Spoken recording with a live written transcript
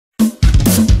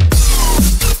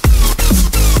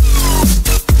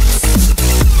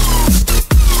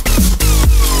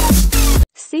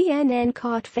CNN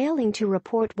caught failing to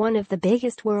report one of the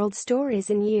biggest world stories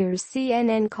in years.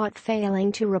 CNN caught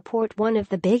failing to report one of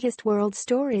the biggest world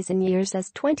stories in years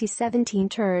as 2017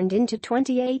 turned into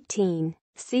 2018.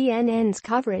 CNN's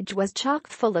coverage was chock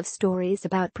full of stories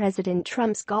about President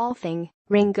Trump's golfing,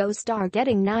 Ringo Starr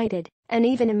getting knighted, and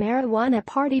even a marijuana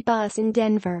party bus in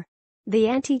Denver. The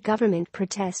anti-government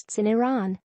protests in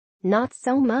Iran? Not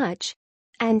so much.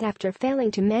 And after failing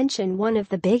to mention one of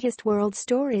the biggest world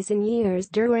stories in years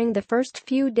during the first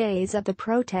few days of the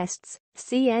protests,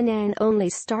 CNN only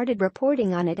started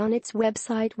reporting on it on its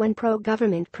website when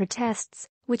pro-government protests,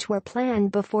 which were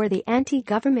planned before the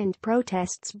anti-government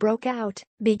protests broke out,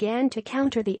 began to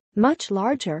counter the much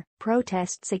larger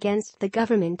protests against the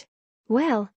government.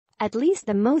 Well, at least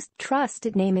the most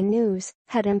trusted name in news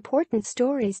had important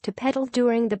stories to peddle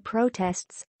during the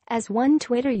protests, as one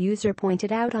Twitter user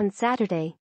pointed out on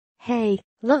Saturday. Hey,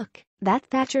 look, that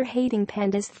Thatcher-hating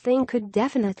pandas thing could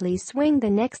definitely swing the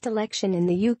next election in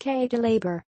the UK to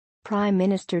Labour. Prime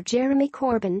Minister Jeremy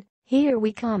Corbyn, here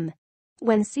we come.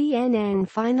 When CNN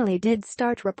finally did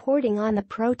start reporting on the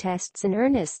protests in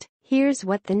earnest, here's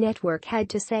what the network had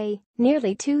to say.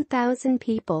 Nearly 2,000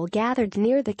 people gathered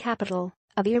near the capital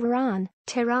of Iran,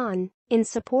 Tehran, in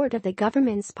support of the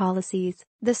government's policies,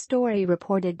 the story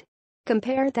reported.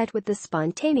 Compare that with the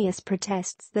spontaneous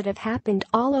protests that have happened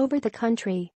all over the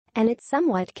country, and it's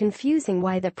somewhat confusing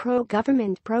why the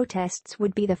pro-government protests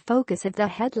would be the focus of the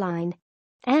headline.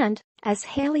 And, as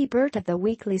Haley Burt of the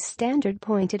Weekly Standard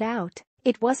pointed out,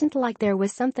 it wasn't like there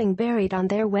was something buried on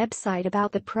their website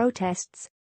about the protests.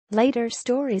 Later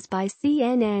stories by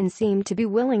CNN seemed to be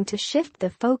willing to shift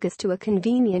the focus to a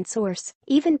convenient source.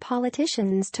 Even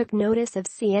politicians took notice of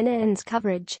CNN's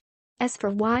coverage. As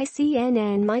for why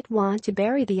CNN might want to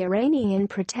bury the Iranian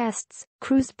protests,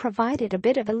 Cruz provided a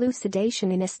bit of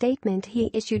elucidation in a statement he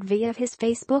issued via his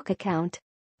Facebook account.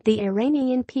 The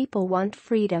Iranian people want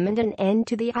freedom and an end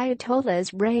to the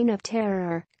Ayatollah's reign of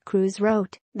terror, Cruz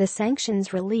wrote. The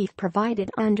sanctions relief provided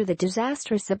under the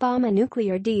disastrous Obama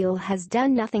nuclear deal has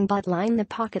done nothing but line the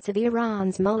pockets of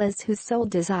Iran's mullahs whose sole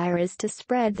desire is to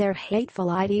spread their hateful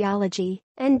ideology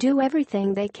and do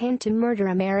everything they can to murder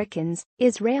Americans,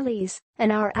 Israelis,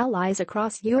 and our allies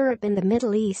across Europe and the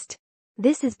Middle East.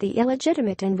 This is the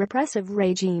illegitimate and repressive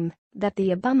regime that the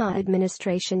Obama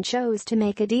administration chose to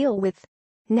make a deal with.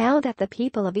 Now that the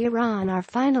people of Iran are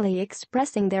finally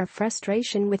expressing their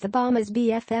frustration with Obama's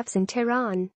BFFs in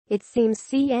Tehran, it seems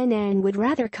CNN would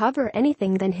rather cover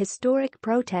anything than historic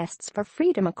protests for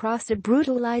freedom across a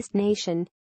brutalized nation.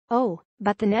 Oh,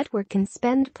 but the network can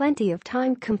spend plenty of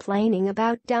time complaining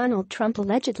about Donald Trump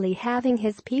allegedly having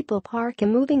his people park a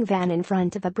moving van in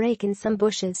front of a break in some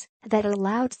bushes that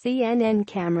allowed CNN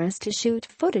cameras to shoot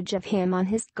footage of him on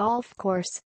his golf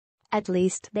course. At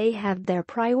least they have their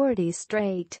priorities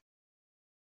straight.